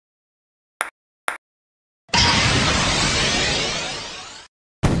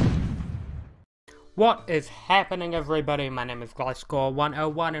What is happening, everybody? My name is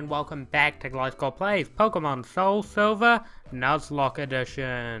Gliscor101 and welcome back to Gliscor Plays Pokemon Soul Silver Nuzlocke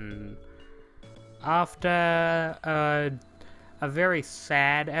Edition. After a very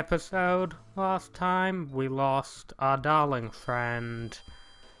sad episode last time, we lost our darling friend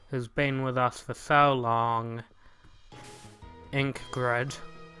who's been with us for so long, Inkgrid.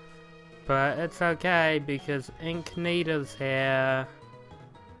 But it's okay because Inknita's here.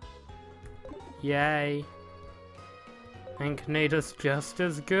 Yay. Inknita's just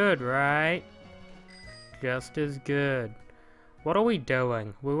as good, right? Just as good. What are we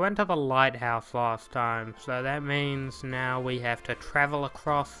doing? We went to the lighthouse last time, so that means now we have to travel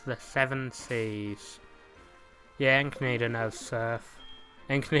across the 7 seas. Yeah, Inknita knows surf.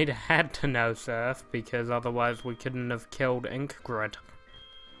 Inknita had to know surf, because otherwise we couldn't have killed Inkgrid.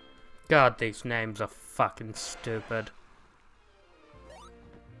 God, these names are fucking stupid.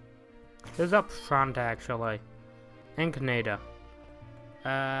 Who's up front, actually? Inknita.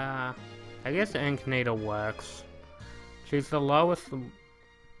 I guess Inknita works. She's the lowest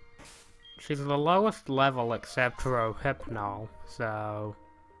level except for Rohypnol, so...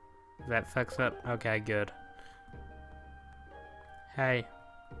 Does that fix it? Okay, good. Hey.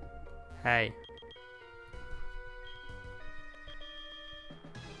 Hey.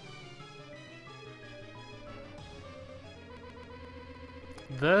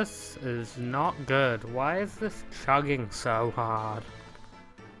 This is not good. Why is this chugging so hard?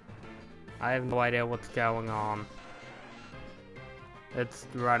 I have no idea what's going on. It's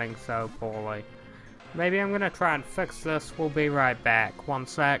running so poorly. Maybe I'm gonna try and fix this. We'll be right back. One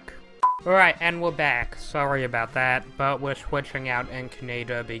sec. Alright, and we're back. Sorry about that, but we're switching out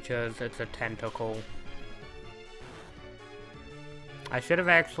Inknita because it's a tentacle. I should have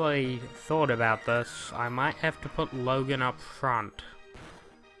actually thought about this. I might have to put Logan up front.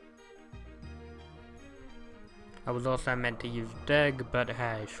 I was also meant to use Dig, but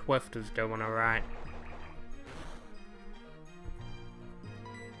hey, Swift is doing alright.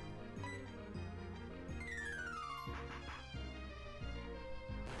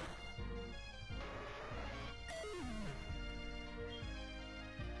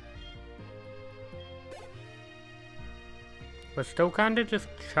 We're still kinda just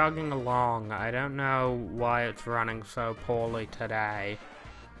chugging along. I don't know why it's running so poorly today.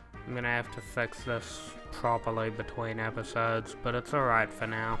 I'm gonna have to fix this properly between episodes, but it's alright for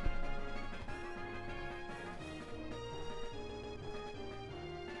now.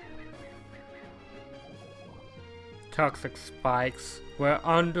 Toxic spikes. We're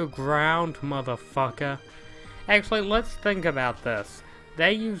underground, motherfucker. Actually, let's think about this.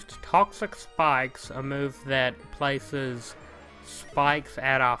 They used toxic spikes, a move that places spikes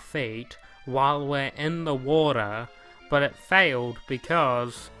at our feet while we're in the water, but it failed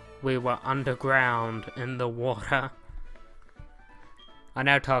because we were underground in the water. I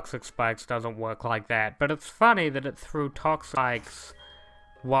know toxic spikes doesn't work like that, but it's funny that it threw toxic spikes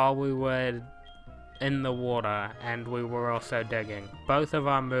while we were in the water and we were also digging. Both of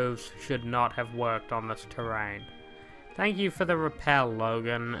our moves should not have worked on this terrain. Thank you for the repel,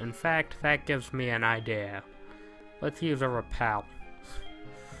 Logan. In fact, that gives me an idea. Let's use a repel.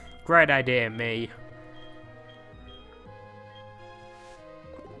 Great idea, me.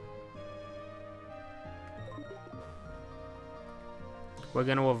 We're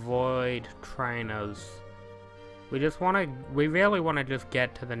gonna avoid trainers. We really wanna just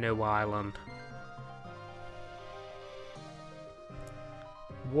get to the new island.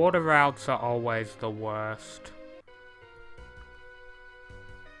 Water routes are always the worst.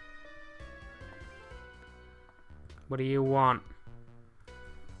 What do you want?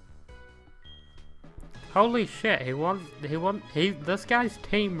 Holy shit, this guy's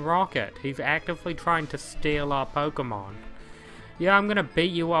Team Rocket. He's actively trying to steal our Pokemon. Yeah, I'm gonna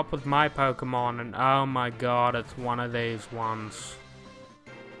beat you up with my Pokemon, and oh my god, it's one of these ones.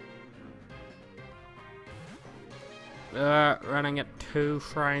 Running at 2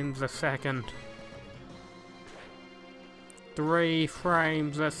 frames a second. 3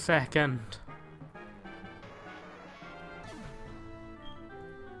 frames a second.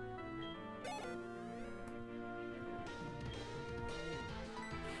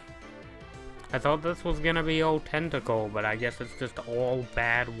 I thought this was gonna be all tentacle, but I guess it's just all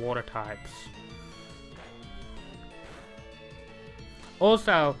bad water types.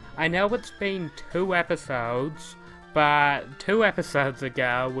 Also, I know it's been 2 episodes, but 2 episodes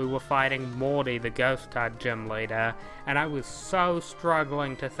ago we were fighting Morty, the ghost type gym leader, and I was so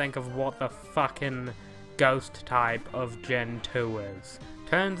struggling to think of what the fucking ghost type of Gen 2 is.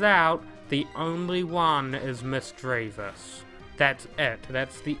 Turns out, the only one is Misdreavus. That's it.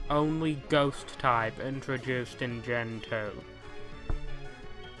 That's the only ghost type introduced in Gen 2.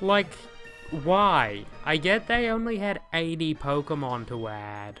 Like, why? I get they only had 80 Pokemon to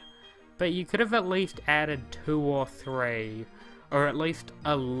add, but you could have at least added 2 or 3, or at least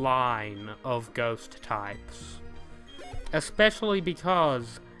a line of ghost types. Especially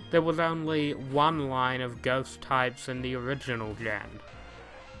because there was only one line of ghost types in the original gen.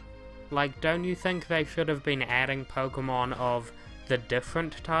 Like, don't you think they should have been adding Pokemon of the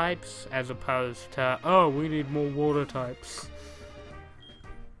different types, as opposed to, oh, we need more water types?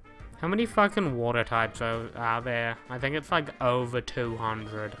 How many fucking water types are there? I think it's like over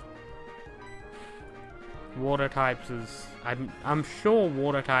 200. Water types is... I'm sure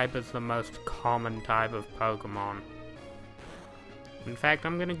water type is the most common type of Pokemon. In fact,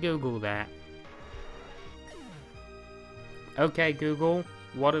 I'm gonna Google that. Okay, Google,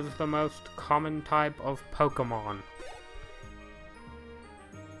 what is the most common type of Pokemon?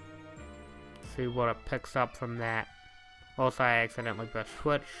 See what it picks up from that. Also, I accidentally pressed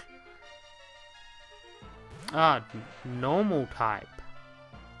switch. Ah, normal type.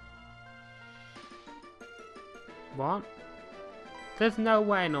 What? There's no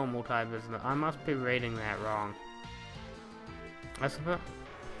way normal type is... I must be reading that wrong. I suppose...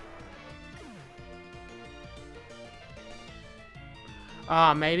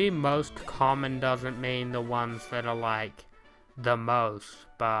 Ah, maybe most common doesn't mean the ones that are, like, the most,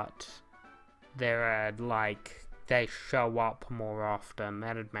 but they're, like, they show up more often.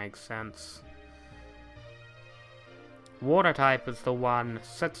 That'd make sense. Water type is the one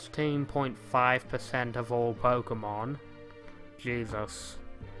 16.5% of all Pokemon. Jesus.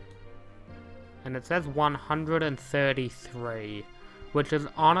 And it says 133, which is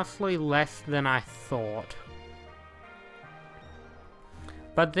honestly less than I thought.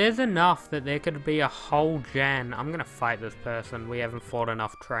 But there's enough that there could be a whole gen. I'm gonna fight this person. We haven't fought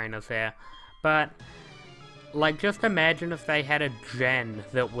enough trainers here. But, like, just imagine if they had a gen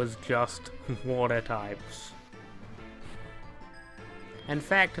that was just water types. In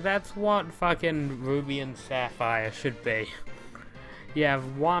fact, that's what fucking Ruby and Sapphire should be. You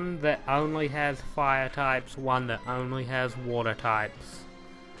have one that only has fire types, one that only has water types.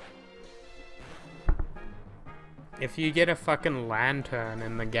 If you get a fucking Lantern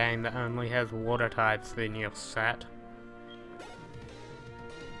in the game that only has water types, then you're set.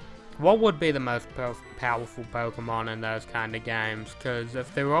 What would be the most powerful Pokemon in those kind of games? Because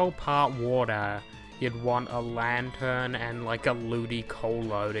if they're all part water, you'd want a Lantern and like a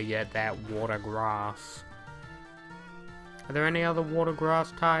Ludicolo to get that water grass. Are there any other water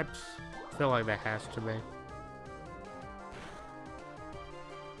grass types? I feel like there has to be.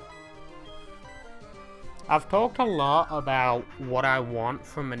 I've talked a lot about what I want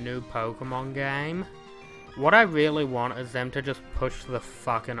from a new Pokemon game. What I really want is them to just push the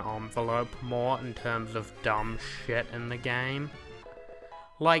fucking envelope more in terms of dumb shit in the game.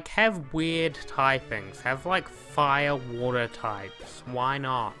 Like, have weird typings. Have, like, fire-water types. Why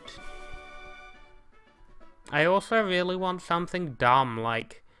not? I also really want something dumb,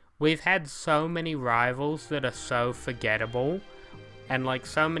 like, we've had so many rivals that are so forgettable, and, like,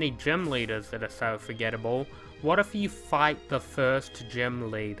 so many gym leaders that are so forgettable. What if you fight the first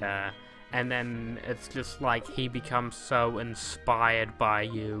gym leader, and then it's just like he becomes so inspired by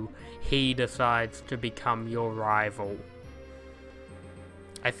you, he decides to become your rival?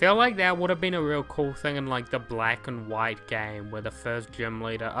 I feel like that would have been a real cool thing in, like, the black and white game, where the first gym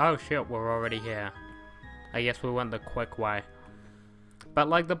leader... Oh shit, we're already here. I guess we went the quick way. But,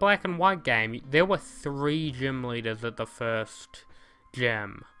 like, the black and white game, there were 3 gym leaders at the first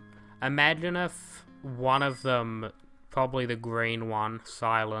gym. Imagine if one of them, probably the green one,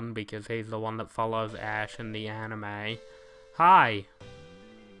 Silent, because he's the one that follows Ash in the anime. Hi!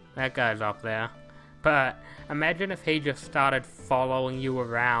 That guy's up there. But imagine if he just started following you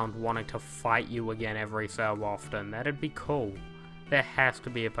around, wanting to fight you again every so often. That'd be cool. There has to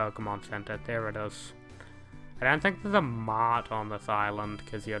be a Pokemon Center. There it is. I don't think there's a mart on this island,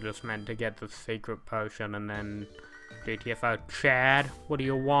 because you're just meant to get the secret potion and then... GTFO. Chad, what do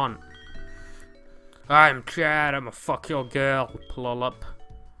you want? I'm Chad, I'ma fuck your girl, Pullup.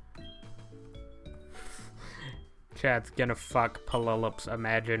 Chad's gonna fuck Pullup's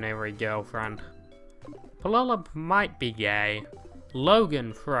imaginary girlfriend. Pullup might be gay.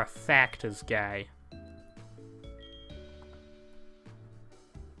 Logan, for a fact, is gay.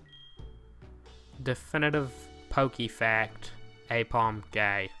 Definitive pokey fact. Apom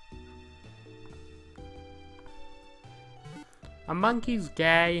gay. Are monkeys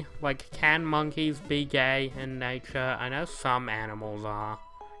gay? Like, can monkeys be gay in nature? I know some animals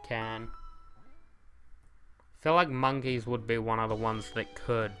can. feel like monkeys would be one of the ones that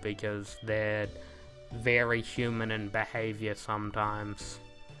could, because they're very human in behavior sometimes.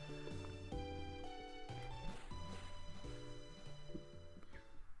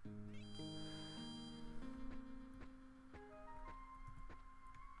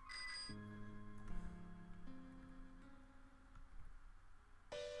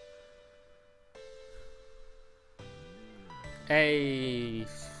 Hey,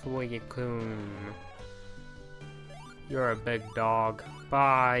 Suicune. You're a big dog.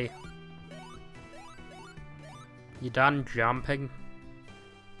 Bye. You done jumping?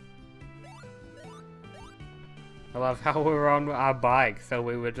 I love how we were on our bike, so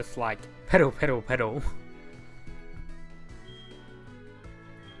we were just like, pedal, pedal, pedal.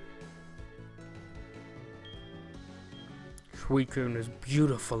 Suicune is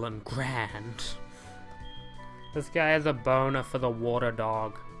beautiful and grand. This guy has a boner for the water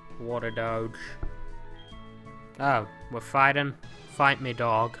dog. Water doge. Oh, we're fighting? Fight me,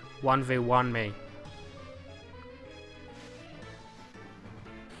 dog. 1v1 me.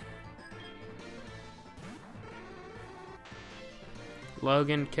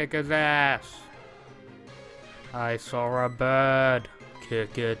 Logan, kick his ass. I saw a bird.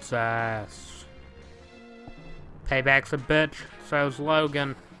 Kick its ass. Payback's a bitch. So's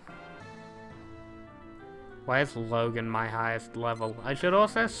Logan. Why is Logan my highest level? I should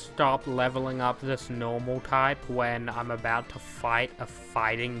also stop leveling up this normal type when I'm about to fight a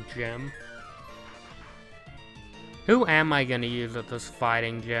fighting gym. Who am I gonna use at this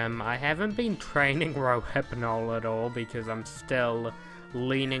fighting gym? I haven't been training Rohypnol at all because I'm still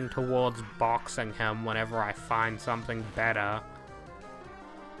leaning towards boxing him whenever I find something better.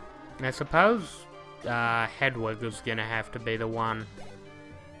 I suppose Hedwig is gonna have to be the one.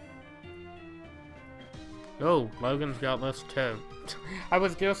 Oh, Logan's got this too. I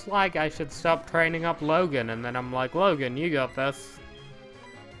was just like, I should stop training up Logan, and then I'm like, Logan, you got this.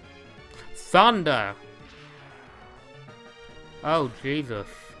 Thunder! Oh, Jesus.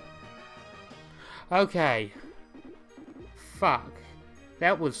 Okay. Fuck.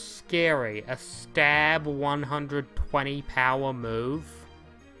 That was scary. A stab 120 power move.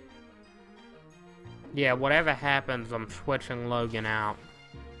 Yeah, whatever happens, I'm switching Logan out.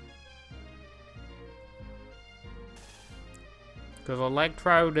 Because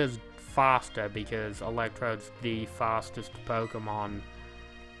Electrode is faster, because Electrode's the fastest Pokemon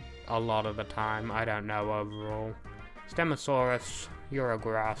a lot of the time. I don't know overall. Stemosaurus, you're a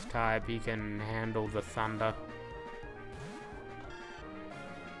grass type, you can handle the thunder.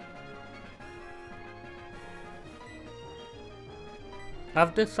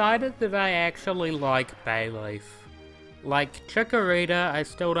 I've decided that I actually like Bayleaf. Like Chikorita, I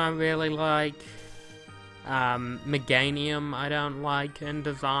still don't really like. Meganium I don't like in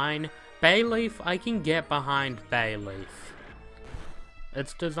design. Bayleaf, I can get behind Bayleaf.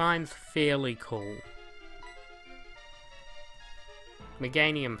 Its design's fairly cool.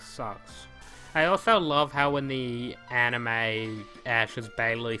 Meganium sucks. I also love how in the anime, Ash's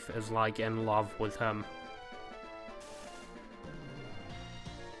Bayleaf is like in love with him.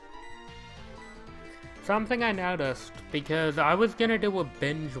 Something I noticed, because I was gonna do a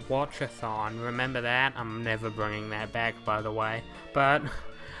binge watch-a-thon, remember that? I'm never bringing that back, by the way. But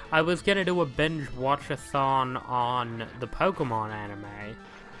I was gonna do a binge watch-a-thon on the Pokemon anime.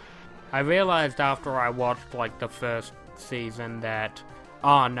 I realized after I watched, like, the first season that,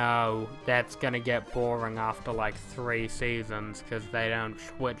 oh no, that's gonna get boring after, like, 3 seasons, because they don't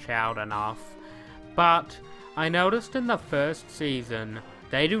switch out enough. But I noticed in the first season,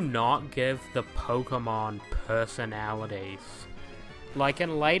 they do not give the Pokemon personalities. Like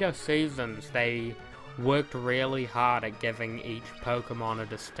in later seasons, they worked really hard at giving each Pokemon a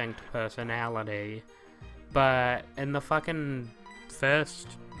distinct personality. But in the fucking first,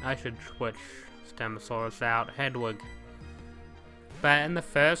 I should switch Stemosaurus out, Hedwig. But in the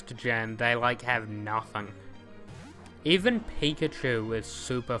first gen, they like have nothing. Even Pikachu is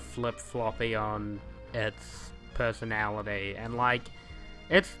super flip-floppy on its personality, and like,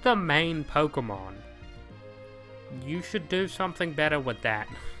 it's the main Pokemon. You should do something better with that.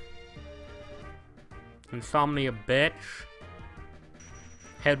 Insomnia, bitch.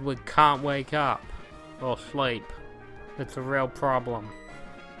 Hedwig can't wake up. Or sleep. It's a real problem.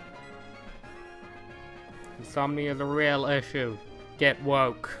 Insomnia is a real issue. Get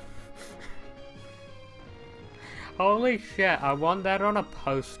woke. Holy shit, I want that on a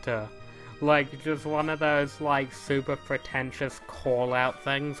poster. Like, just one of those, like, super pretentious call-out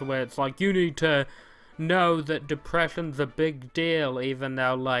things where it's like, you need to know that depression's a big deal, even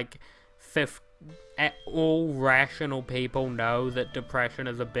though, like, all rational people know that depression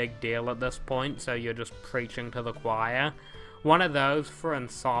is a big deal at this point, so you're just preaching to the choir. One of those for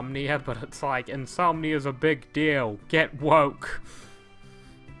insomnia, but it's like, insomnia is a big deal. Get woke.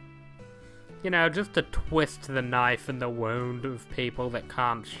 You know, just to twist the knife in the wound of people that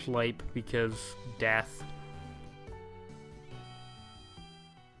can't sleep because death.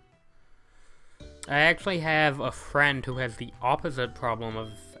 I actually have a friend who has the opposite problem of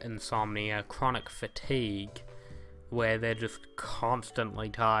insomnia, chronic fatigue, where they're just constantly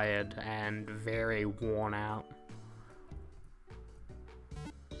tired and very worn out.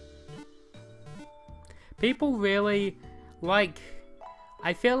 People really, like,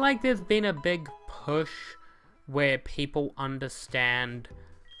 I feel like there's been a big push where people understand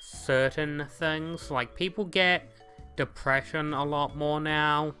certain things. Like, people get depression a lot more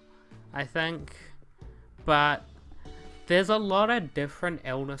now, I think. But there's a lot of different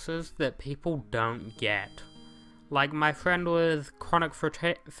illnesses that people don't get. Like, my friend with chronic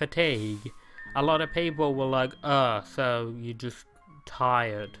fatigue, a lot of people were like, so you're just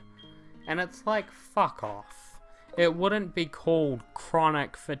tired. And it's like, fuck off. It wouldn't be called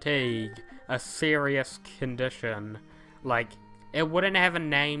chronic fatigue, a serious condition. Like, it wouldn't have a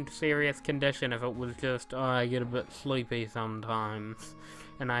named serious condition if it was just, I get a bit sleepy sometimes,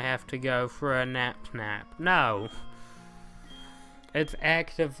 and I have to go for a nap. No. It's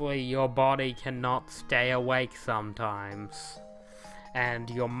actively your body cannot stay awake sometimes, and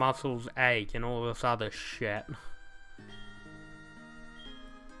your muscles ache and all this other shit.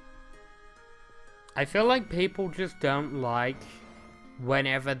 I feel like people just don't like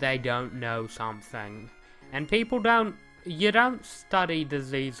whenever they don't know something. And you don't study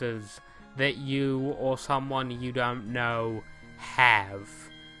diseases that you or someone you don't know have.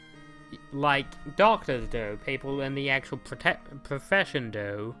 Like, doctors do, people in the actual profession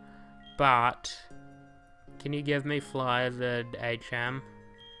do, but can you give me flyers at HM?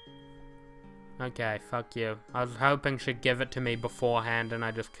 Okay, fuck you. I was hoping she'd give it to me beforehand and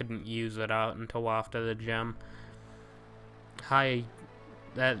I just couldn't use it out until after the gym. Hi,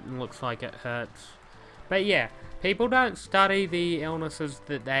 that looks like it hurts. But yeah, people don't study the illnesses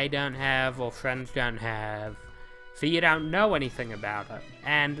that they don't have or friends don't have, so you don't know anything about it.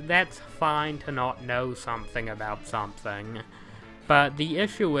 And that's fine to not know something about something. But the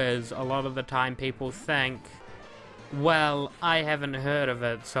issue is, a lot of the time people think, well, I haven't heard of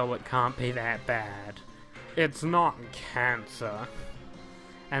it, so it can't be that bad. It's not cancer.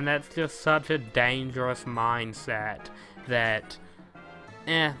 And that's just such a dangerous mindset that,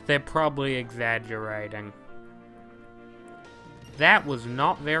 they're probably exaggerating. That was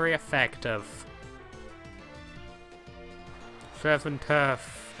not very effective. Surf and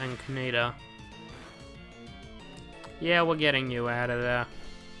Turf and Kaneda. Yeah, we're getting you out of there.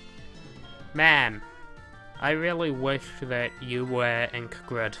 Man, I really wish that you were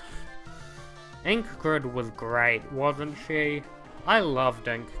Inkgrid. Inkgrid was great, wasn't she? I loved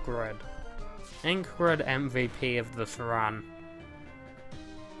Inkgrid. Inkgrid MVP of this run.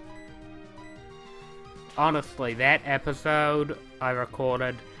 Honestly, that episode I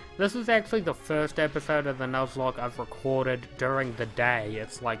recorded, this is actually the first episode of the Nuzlocke I've recorded during the day.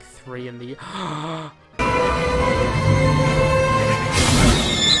 It's like 3 in the...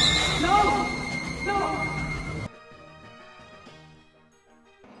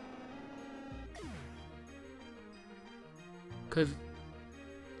 Cause,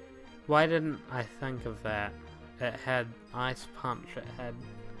 why didn't I think of that? It had Ice Punch, it had...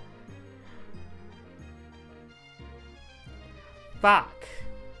 Fuck!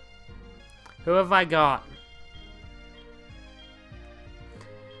 Who have I got?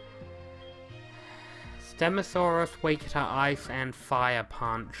 Stegosaurus weak to Ice and Fire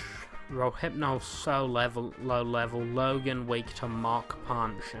Punch. Rohypnol so low level. Logan weak to Mach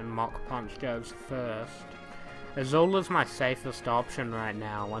Punch, and Mach Punch goes first. Azula's my safest option right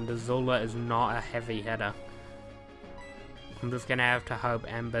now, and Azula is not a heavy hitter. I'm just gonna have to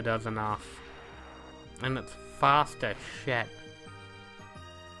hope Ember does enough. And it's fast as shit.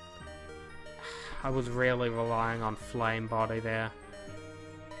 I was really relying on Flame Body there.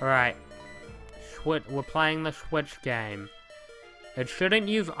 Alright. We're playing the Switch game. It shouldn't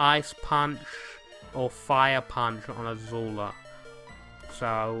use Ice Punch or Fire Punch on Azula.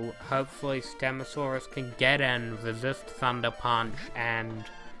 So, hopefully Stegosaurus can get in, resist Thunder Punch, and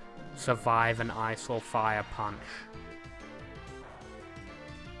survive an Ice or Fire Punch.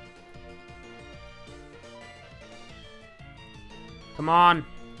 Come on!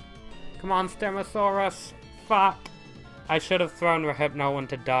 Come on, Stegosaurus! Fuck! I should have thrown Rohypnol in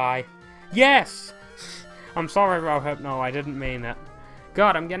to die. Yes! I'm sorry, Rohypnol, I didn't mean it.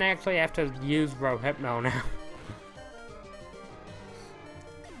 God, I'm gonna actually have to use Rohypnol now.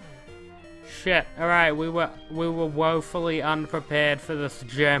 Shit, alright, we were woefully unprepared for this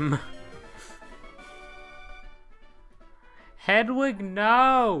gym. Hedwig,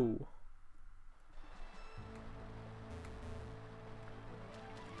 no!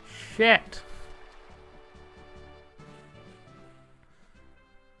 Shit.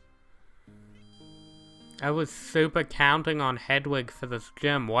 I was super counting on Hedwig for this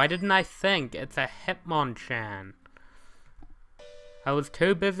gym. Why didn't I think? It's a Hitmonchan. I was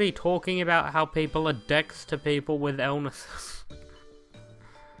too busy talking about how people are dicks to people with illnesses.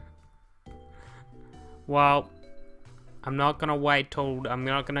 Well, I'm not gonna wait till... I'm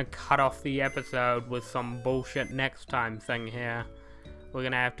not gonna cut off the episode with some bullshit next time thing here. We're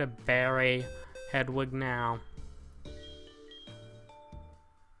gonna have to bury Hedwig now.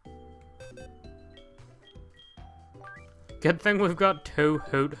 Good thing we've got 2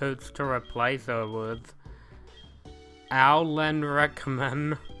 Hoot Hoots to replace her with. Owlin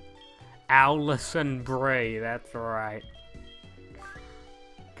Rickman. Owlison Bree, that's right.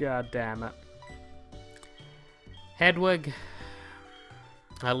 God damn it. Hedwig,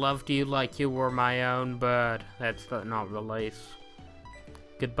 I loved you like you were my own bird. That's not release.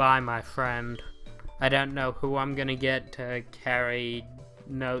 Goodbye, my friend. I don't know who I'm gonna get to carry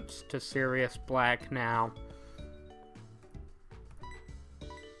notes to Sirius Black now.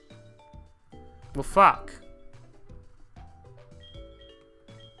 Well, fuck.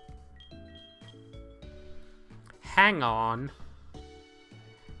 Hang on.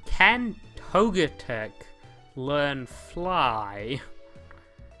 Can Togetic learn fly?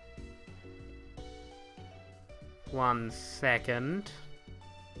 1 second.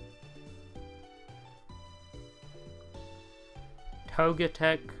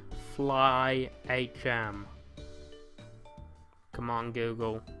 Togetic fly HM. Come on,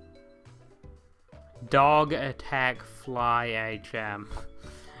 Google. Dog attack fly HM.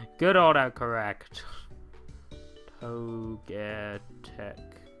 Good autocorrect. Togetic.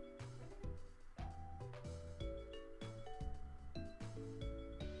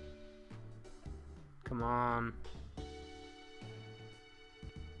 Come on.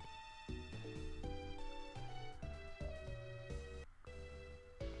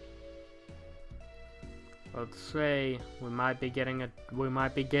 Let's see. We might be getting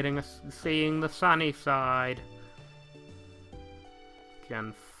seeing the sunny side.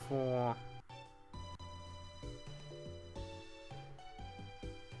 Gen 4.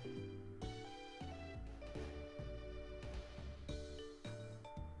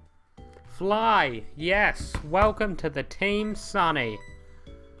 Fly! Yes! Welcome to the Team Sunny.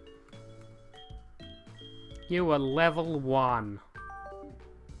 You are level 1.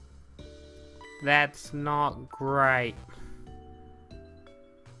 That's not great.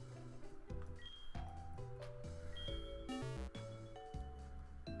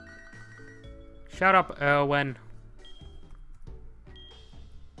 Shut up, Erwin.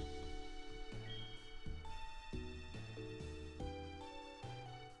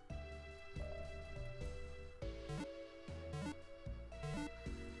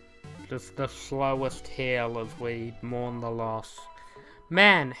 Just the slowest heal as we mourn the loss.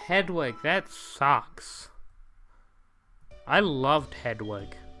 Man, Hedwig, that sucks. I loved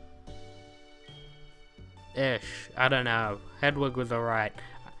Hedwig. Ish, I don't know. Hedwig was alright.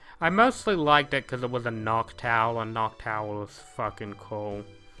 I mostly liked it because it was a Noctowl, and Noctowl was fucking cool.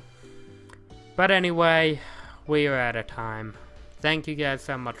 But anyway, we are out of time. Thank you guys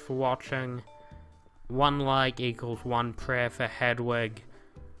so much for watching. 1 like equals 1 prayer for Hedwig.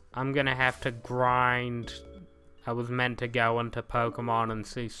 I'm gonna have to grind. I was meant to go into Pokemon and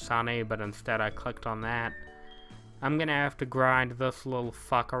see Sunny, but instead I clicked on that. I'm gonna have to grind this little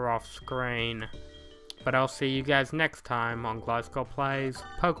fucker off screen. But I'll see you guys next time on Gliscor Plays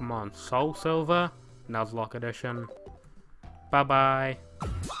Pokemon Soul Silver Nuzlocke Edition. Bye bye.